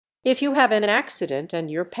If you have an accident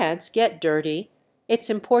and your pants get dirty,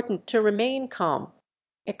 it's important to remain calm.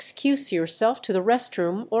 Excuse yourself to the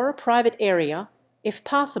restroom or a private area, if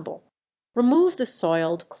possible. Remove the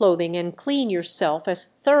soiled clothing and clean yourself as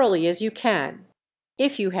thoroughly as you can.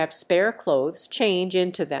 If you have spare clothes, change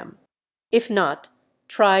into them. If not,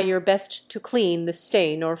 try your best to clean the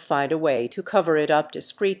stain or find a way to cover it up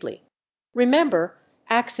discreetly. Remember,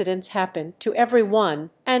 accidents happen to every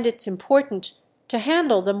one, and it's important to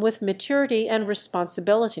handle them with maturity and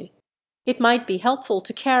responsibility. It might be helpful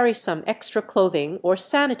to carry some extra clothing or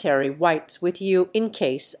sanitary whites with you in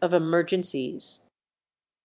case of emergencies.